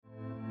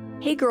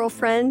Hey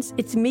girlfriends,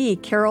 it's me,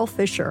 Carol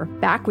Fisher,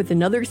 back with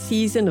another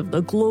season of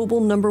the global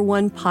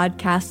 #1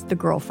 podcast, The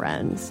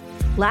Girlfriends.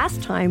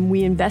 Last time,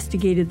 we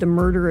investigated the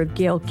murder of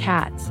Gail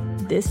Katz.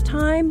 This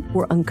time,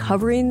 we're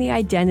uncovering the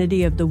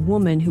identity of the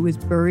woman who was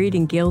buried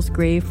in Gail's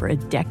grave for a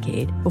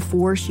decade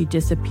before she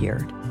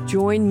disappeared.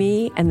 Join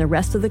me and the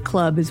rest of the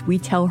club as we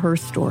tell her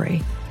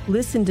story.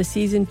 Listen to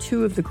Season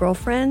 2 of The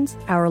Girlfriends,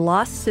 Our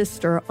Lost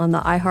Sister on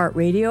the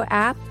iHeartRadio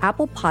app,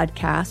 Apple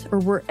Podcasts, or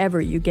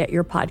wherever you get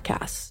your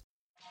podcasts.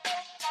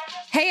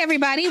 Hey,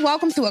 everybody.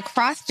 Welcome to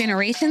Across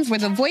Generations, where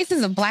the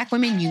voices of Black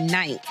women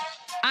unite.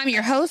 I'm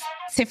your host,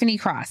 Tiffany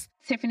Cross.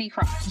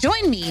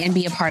 Join me and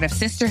be a part of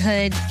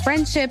sisterhood,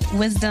 friendship,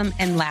 wisdom,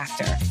 and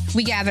laughter.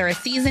 We gather a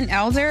seasoned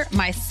elder,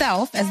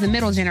 myself as the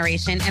middle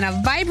generation, and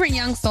a vibrant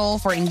young soul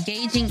for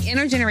engaging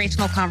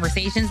intergenerational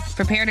conversations.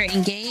 Prepare to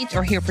engage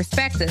or hear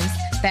perspectives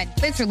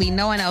that literally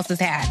no one else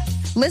has had.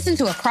 Listen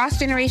to Across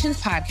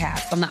Generations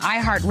podcast on the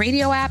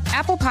iHeartRadio app,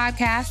 Apple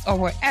Podcasts, or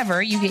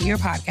wherever you get your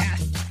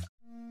podcasts.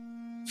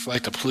 It's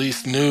like the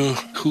police knew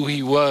who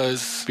he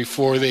was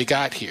before they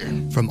got here.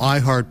 From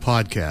iHeart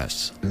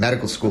Podcasts. The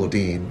medical school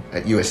dean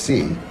at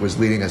USC was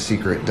leading a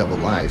secret double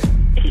life.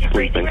 He's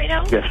breathing right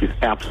now? Yes, he's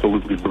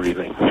absolutely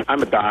breathing.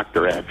 I'm a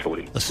doctor,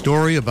 actually. A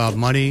story about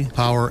money,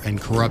 power,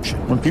 and corruption.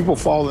 When people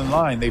fall in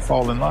line, they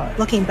fall in line.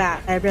 Looking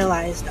back, I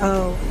realized,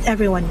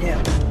 everyone knew.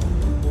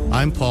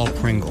 I'm Paul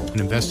Pringle, an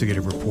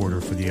investigative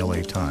reporter for the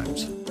LA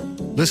Times.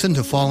 Listen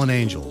to Fallen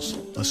Angels,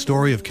 a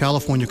story of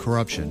California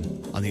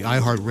corruption on the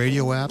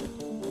iHeartRadio app,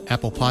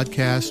 Apple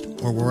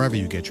Podcast, or wherever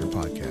you get your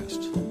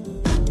podcasts.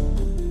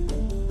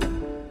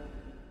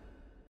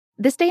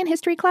 This Day in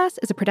History Class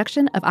is a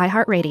production of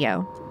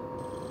iHeartRadio.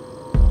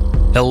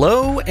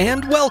 Hello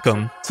and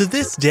welcome to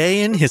This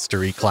Day in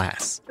History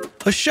Class,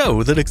 a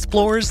show that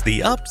explores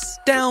the ups,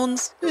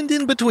 downs, and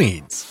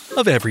in-betweens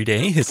of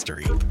everyday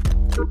history.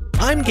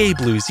 I'm Gabe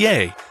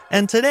Luzier,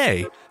 and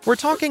today we're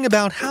talking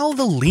about how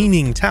the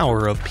Leaning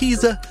Tower of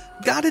Pisa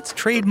got its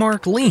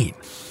trademark lean,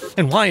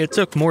 and why it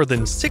took more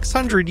than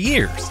 600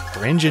 years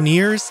for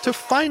engineers to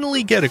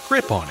finally get a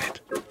grip on it.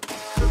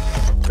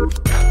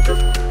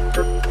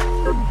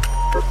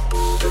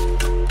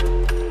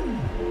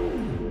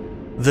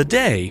 The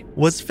day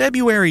was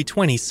February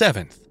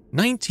 27th,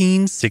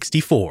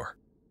 1964.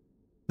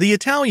 The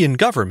Italian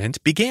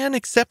government began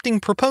accepting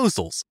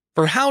proposals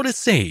for how to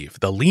save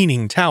the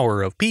Leaning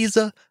Tower of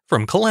Pisa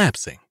from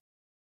collapsing.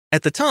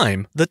 At the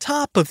time, the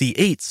top of the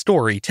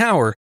 8-story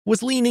tower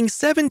was leaning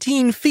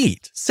 17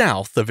 feet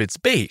south of its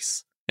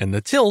base, and the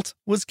tilt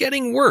was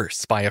getting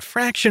worse by a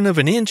fraction of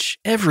an inch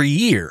every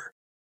year.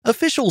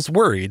 Officials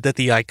worried that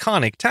the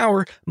iconic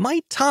tower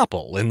might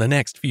topple in the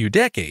next few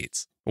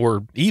decades,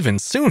 or even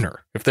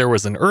sooner if there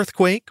was an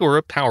earthquake or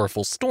a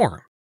powerful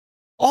storm.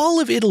 All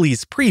of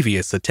Italy's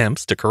previous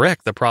attempts to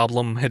correct the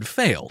problem had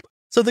failed,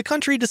 so the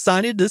country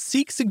decided to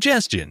seek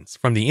suggestions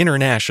from the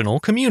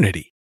international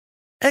community.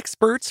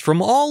 Experts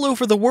from all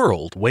over the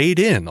world weighed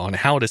in on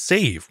how to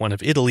save one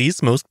of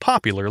Italy's most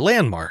popular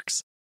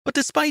landmarks. But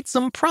despite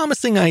some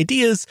promising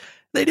ideas,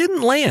 they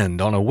didn't land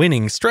on a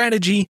winning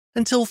strategy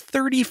until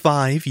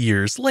 35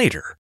 years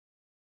later.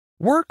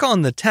 Work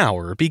on the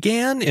tower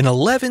began in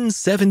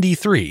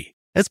 1173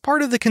 as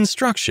part of the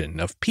construction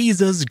of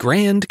Pisa's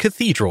Grand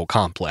Cathedral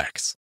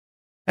complex.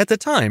 At the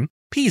time,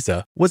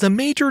 Pisa was a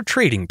major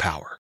trading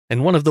power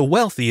and one of the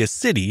wealthiest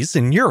cities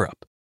in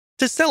Europe.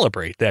 To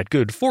celebrate that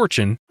good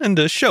fortune, and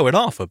to show it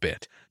off a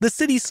bit, the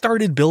city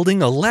started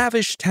building a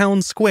lavish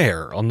town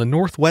square on the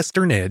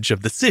northwestern edge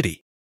of the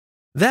city.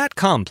 That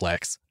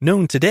complex,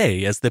 known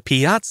today as the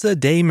Piazza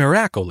dei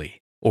Miracoli,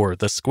 or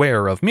the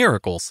Square of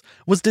Miracles,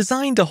 was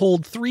designed to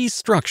hold 3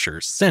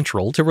 structures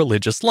central to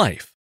religious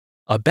life: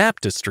 a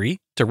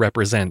baptistry, to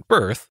represent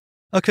birth,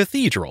 a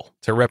cathedral,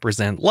 to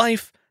represent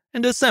life,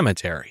 and a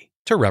cemetery,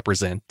 to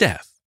represent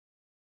death.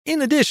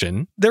 In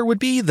addition, there would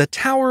be the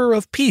Tower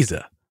of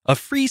Pisa, a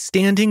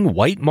freestanding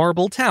white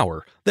marble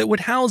tower that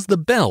would house the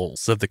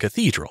bells of the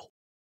cathedral.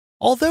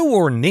 Although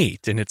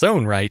ornate in its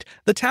own right,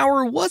 the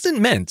tower wasn't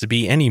meant to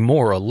be any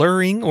more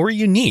alluring or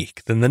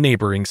unique than the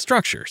neighboring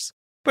structures.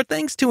 But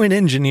thanks to an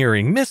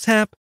engineering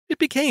mishap, it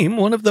became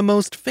one of the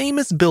most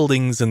famous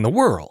buildings in the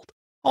world,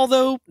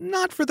 although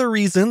not for the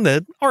reason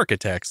that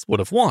architects would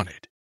have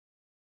wanted.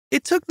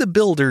 It took the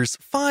builders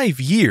 5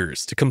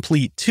 years to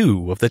complete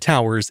 2 of the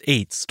tower's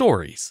 8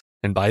 stories,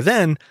 and by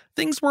then,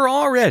 things were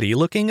already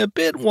looking a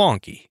bit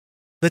wonky.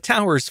 The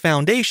tower's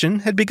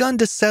foundation had begun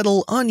to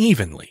settle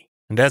unevenly,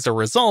 and as a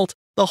result,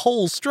 the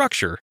whole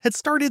structure had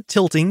started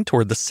tilting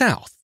toward the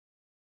south.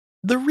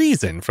 The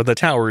reason for the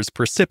tower's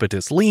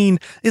precipitous lean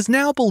is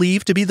now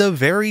believed to be the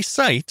very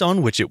site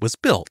on which it was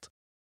built.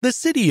 The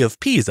city of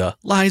Pisa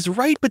lies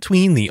right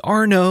between the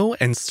Arno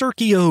and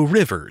Serchio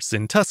rivers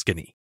in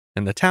Tuscany,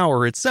 and the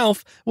tower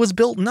itself was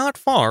built not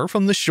far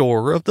from the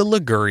shore of the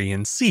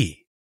Ligurian Sea.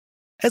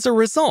 As a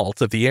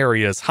result of the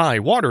area's high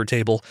water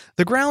table,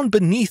 the ground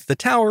beneath the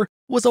tower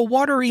was a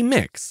watery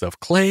mix of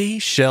clay,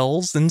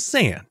 shells, and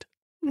sand.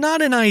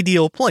 Not an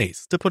ideal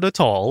place to put a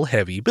tall,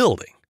 heavy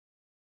building.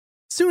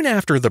 Soon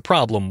after the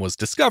problem was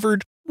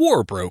discovered,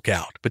 war broke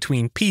out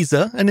between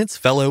Pisa and its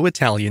fellow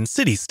Italian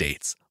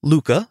city-states,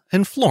 Lucca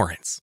and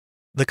Florence.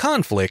 The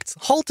conflicts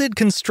halted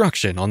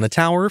construction on the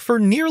tower for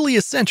nearly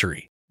a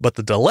century, but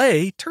the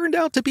delay turned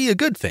out to be a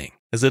good thing,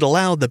 as it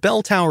allowed the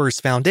bell tower's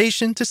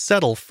foundation to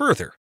settle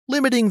further,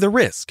 limiting the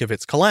risk of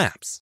its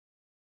collapse.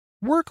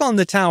 Work on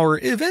the tower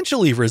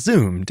eventually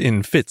resumed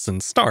in fits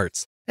and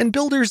starts, and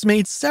builders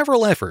made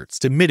several efforts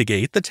to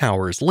mitigate the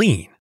tower's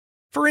lean.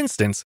 For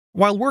instance,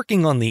 while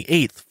working on the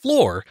 8th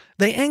floor,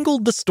 they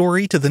angled the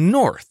story to the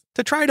north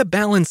to try to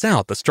balance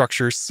out the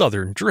structure's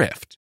southern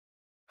drift.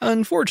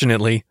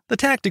 Unfortunately, the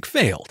tactic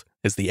failed,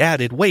 as the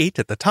added weight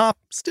at the top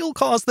still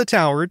caused the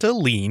tower to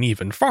lean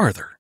even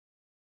farther.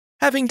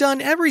 Having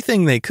done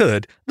everything they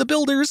could, the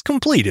builders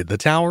completed the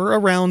tower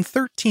around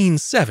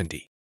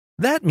 1370.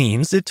 That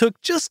means it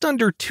took just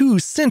under 2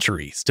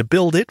 centuries to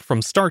build it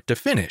from start to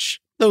finish,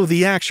 though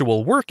the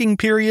actual working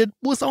period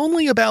was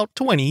only about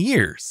 20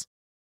 years.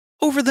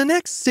 Over the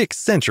next 6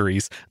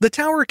 centuries, the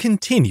tower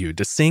continued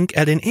to sink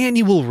at an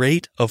annual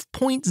rate of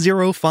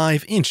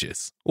 0.05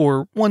 inches,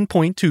 or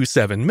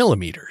 1.27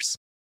 millimeters.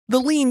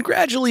 The lean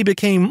gradually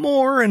became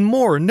more and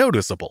more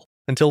noticeable,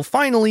 until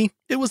finally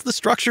it was the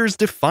structure's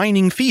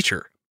defining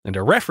feature, and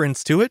a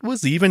reference to it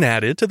was even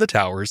added to the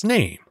tower's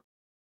name.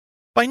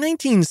 By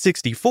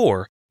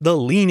 1964, the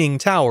Leaning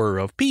Tower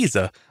of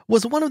Pisa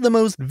was one of the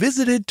most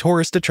visited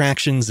tourist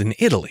attractions in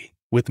Italy,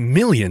 with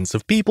millions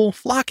of people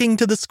flocking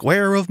to the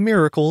Square of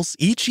Miracles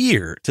each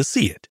year to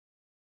see it.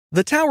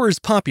 The tower's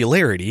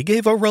popularity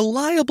gave a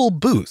reliable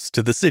boost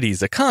to the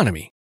city's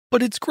economy,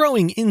 but its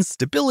growing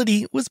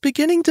instability was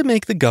beginning to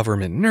make the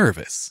government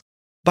nervous.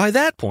 By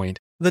that point,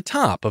 the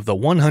top of the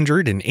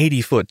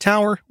 180-foot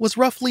tower was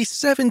roughly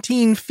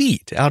 17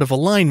 feet out of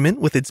alignment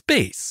with its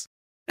base.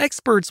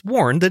 Experts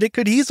warned that it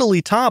could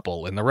easily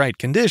topple in the right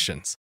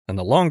conditions, and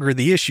the longer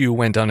the issue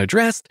went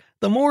unaddressed,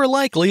 the more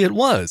likely it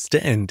was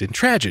to end in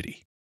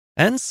tragedy.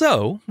 And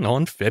so,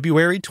 on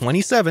February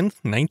 27,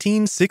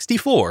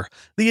 1964,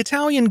 the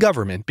Italian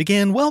government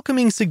began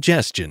welcoming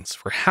suggestions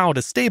for how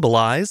to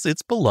stabilize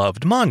its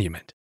beloved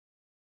monument.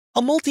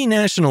 A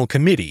multinational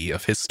committee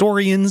of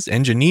historians,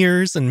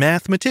 engineers, and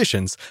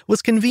mathematicians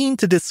was convened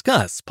to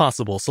discuss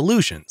possible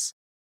solutions.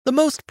 The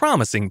most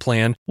promising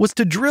plan was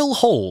to drill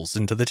holes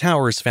into the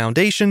tower's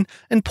foundation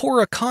and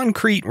pour a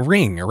concrete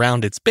ring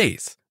around its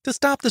base to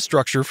stop the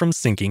structure from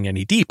sinking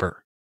any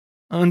deeper.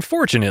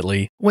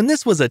 Unfortunately, when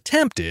this was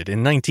attempted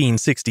in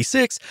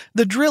 1966,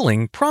 the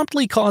drilling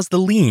promptly caused the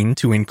lean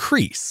to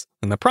increase,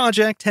 and the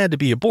project had to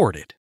be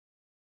aborted.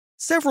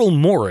 Several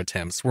more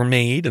attempts were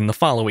made in the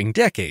following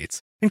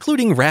decades,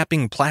 including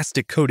wrapping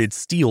plastic-coated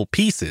steel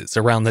pieces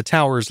around the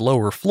tower's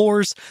lower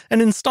floors and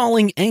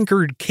installing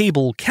anchored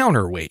cable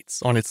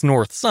counterweights on its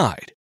north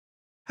side.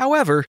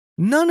 However,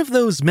 none of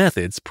those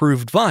methods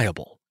proved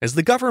viable, as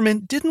the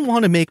government didn't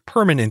want to make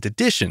permanent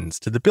additions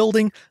to the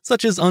building,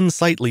 such as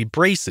unsightly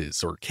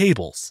braces or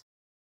cables.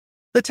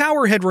 The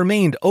tower had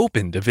remained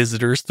open to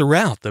visitors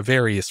throughout the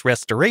various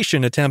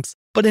restoration attempts,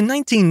 but in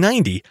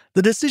 1990,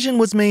 the decision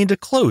was made to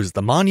close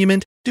the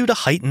monument due to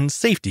heightened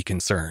safety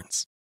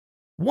concerns.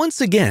 Once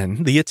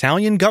again, the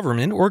Italian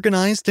government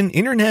organized an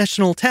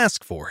international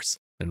task force,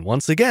 and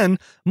once again,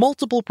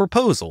 multiple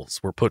proposals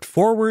were put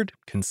forward,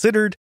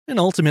 considered, and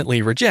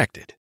ultimately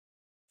rejected.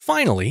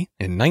 Finally,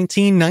 in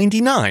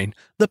 1999,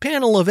 the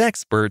panel of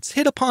experts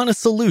hit upon a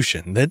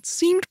solution that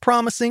seemed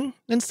promising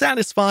and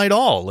satisfied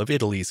all of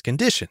Italy's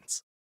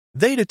conditions.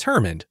 They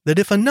determined that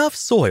if enough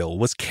soil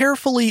was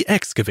carefully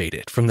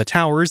excavated from the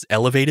tower's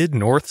elevated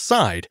north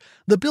side,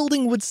 the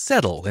building would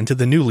settle into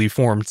the newly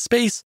formed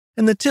space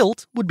and the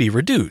tilt would be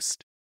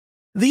reduced.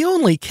 The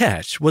only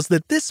catch was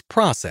that this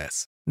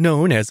process,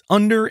 known as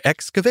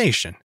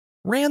under-excavation,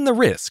 ran the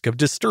risk of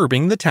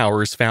disturbing the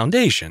tower's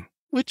foundation,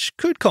 which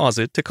could cause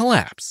it to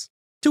collapse.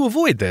 To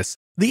avoid this,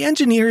 the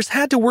engineers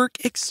had to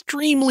work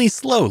extremely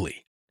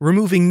slowly,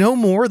 removing no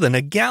more than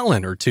a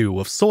gallon or 2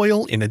 of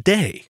soil in a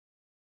day.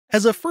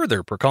 As a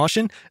further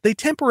precaution, they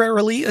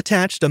temporarily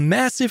attached a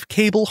massive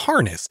cable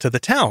harness to the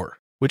tower,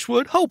 which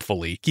would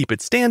hopefully keep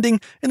it standing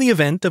in the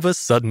event of a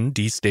sudden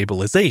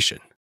destabilization.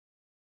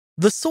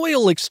 The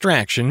soil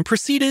extraction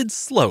proceeded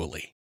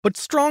slowly, but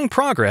strong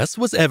progress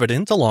was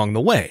evident along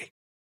the way.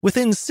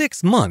 Within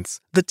 6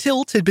 months, the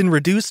tilt had been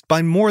reduced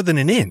by more than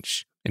an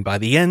inch, and by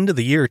the end of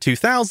the year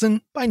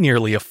 2000, by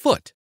nearly a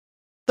foot.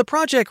 The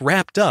project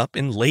wrapped up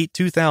in late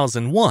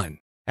 2001,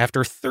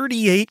 after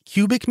 38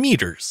 cubic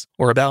meters,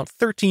 or about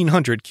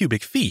 1,300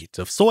 cubic feet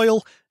of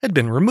soil, had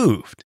been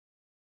removed.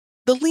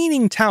 The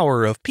Leaning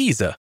Tower of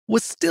Pisa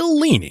was still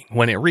leaning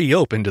when it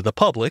reopened to the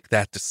public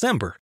that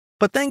December,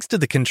 but thanks to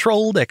the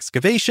controlled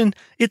excavation,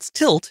 its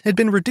tilt had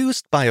been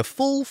reduced by a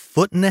full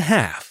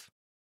 1.5 feet.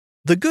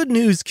 The good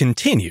news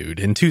continued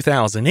in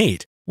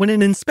 2008 when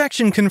an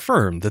inspection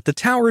confirmed that the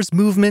tower's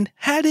movement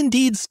had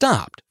indeed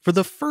stopped for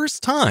the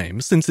first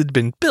time since it had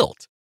been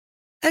built.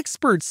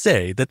 Experts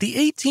say that the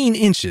 18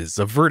 inches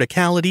of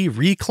verticality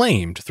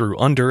reclaimed through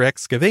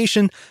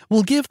under-excavation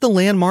will give the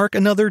landmark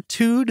another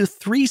 2 to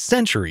 3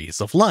 centuries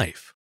of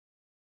life.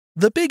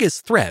 The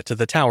biggest threat to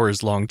the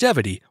tower's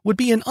longevity would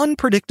be an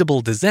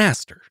unpredictable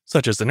disaster,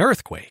 such as an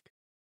earthquake.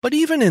 But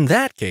even in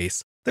that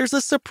case, there's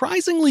a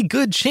surprisingly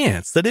good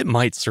chance that it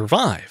might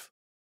survive.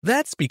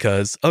 That's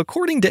because,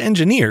 according to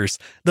engineers,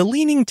 the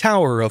Leaning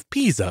Tower of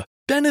Pisa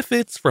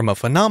benefits from a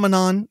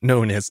phenomenon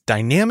known as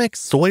dynamic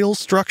soil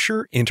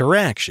structure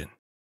interaction.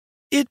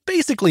 It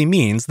basically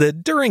means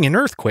that during an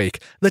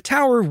earthquake, the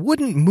tower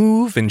wouldn't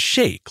move and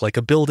shake like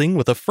a building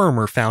with a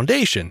firmer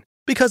foundation,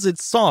 because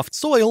its soft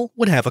soil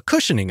would have a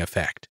cushioning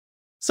effect.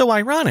 So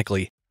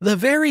ironically, the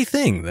very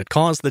thing that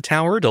caused the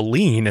tower to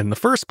lean in the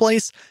first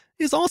place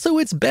is also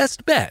its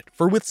best bet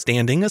for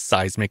withstanding a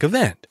seismic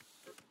event.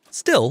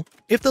 Still,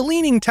 if the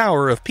Leaning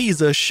Tower of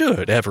Pisa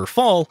should ever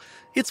fall,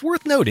 it's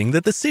worth noting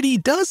that the city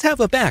does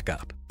have a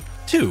backup.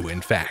 Two,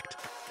 in fact.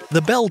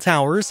 The bell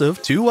towers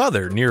of two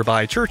other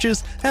nearby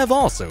churches have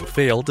also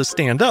failed to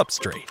stand up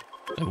straight.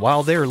 And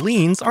while their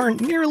leans aren't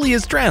nearly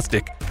as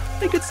drastic,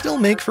 they could still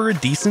make for a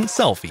decent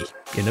selfie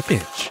in a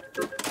pinch.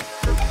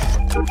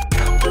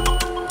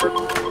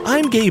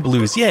 I'm Gabe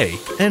Luzier,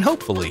 and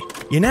hopefully,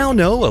 you now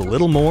know a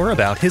little more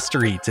about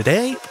history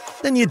today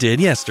than you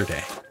did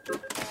yesterday.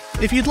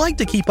 If you'd like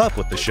to keep up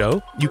with the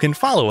show, you can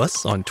follow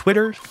us on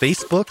Twitter,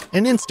 Facebook,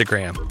 and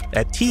Instagram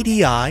at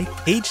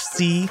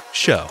TDIHC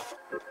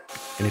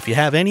And if you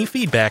have any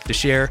feedback to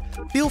share,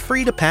 feel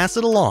free to pass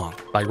it along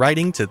by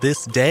writing to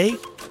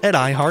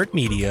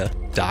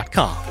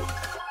thisday@iheartmedia.com.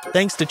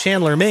 Thanks to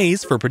Chandler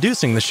Mays for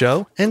producing the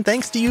show, and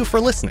thanks to you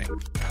for listening.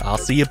 I'll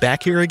see you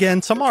back here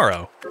again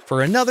tomorrow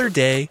for another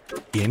day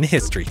in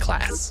history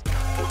class.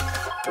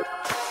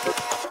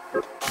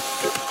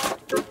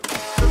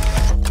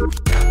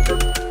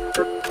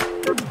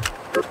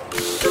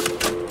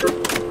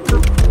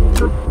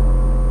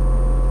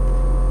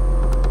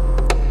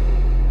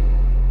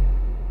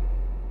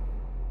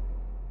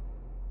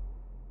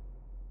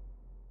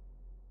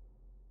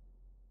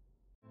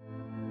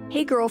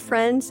 Hey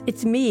girlfriends,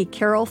 it's me,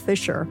 Carol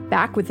Fisher,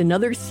 back with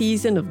another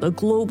season of the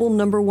global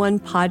 #1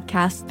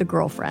 podcast, The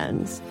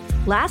Girlfriends.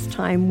 Last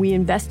time, we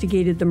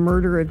investigated the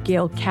murder of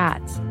Gail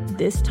Katz.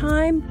 This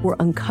time, we're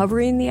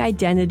uncovering the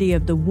identity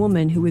of the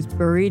woman who was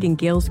buried in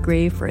Gail's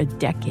grave for a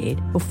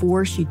decade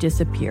before she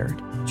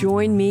disappeared.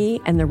 Join me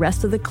and the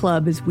rest of the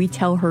club as we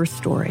tell her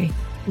story.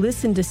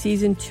 Listen to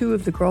Season 2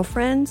 of The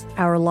Girlfriends,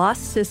 Our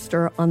Lost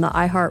Sister on the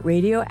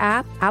iHeartRadio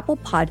app, Apple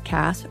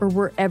Podcasts, or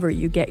wherever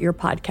you get your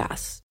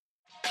podcasts.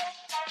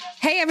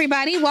 Hey,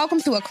 everybody. Welcome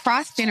to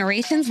Across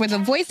Generations, where the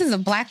voices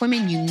of Black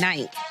women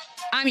unite.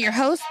 I'm your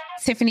host,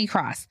 Tiffany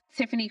Cross.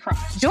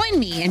 Join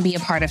me and be a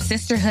part of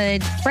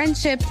sisterhood,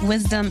 friendship,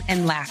 wisdom,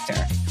 and laughter.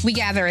 We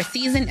gather a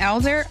seasoned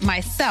elder,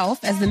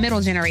 myself as the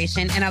middle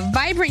generation, and a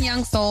vibrant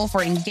young soul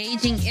for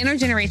engaging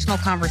intergenerational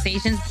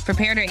conversations.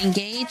 Prepare to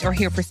engage or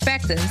hear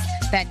perspectives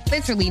that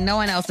literally no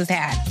one else has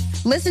had.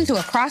 Listen to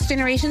Across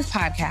Generations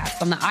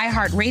podcast on the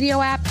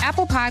iHeartRadio app,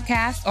 Apple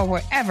Podcasts, or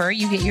wherever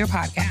you get your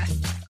podcasts.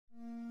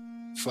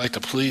 It's like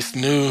the police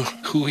knew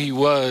who he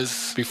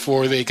was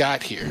before they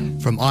got here.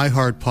 From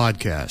iHeart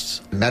Podcasts.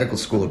 The medical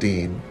school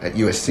dean at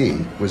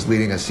USC was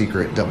leading a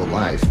secret double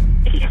life.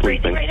 She's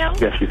breathing right now?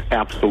 Yes, she's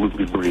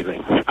absolutely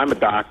breathing. I'm a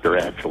doctor,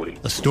 actually.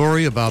 A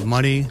story about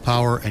money,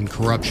 power, and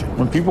corruption.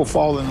 When people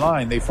fall in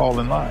line, they fall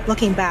in line.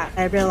 Looking back,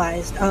 I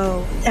realized,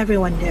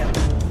 everyone knew.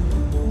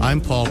 I'm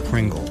Paul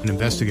Pringle, an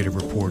investigative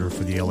reporter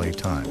for the LA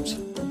Times.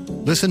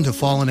 Listen to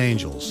Fallen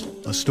Angels,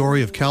 a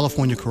story of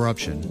California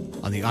corruption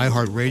on the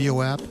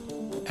iHeartRadio app,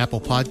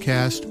 Apple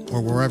Podcast,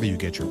 or wherever you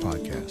get your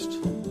podcasts.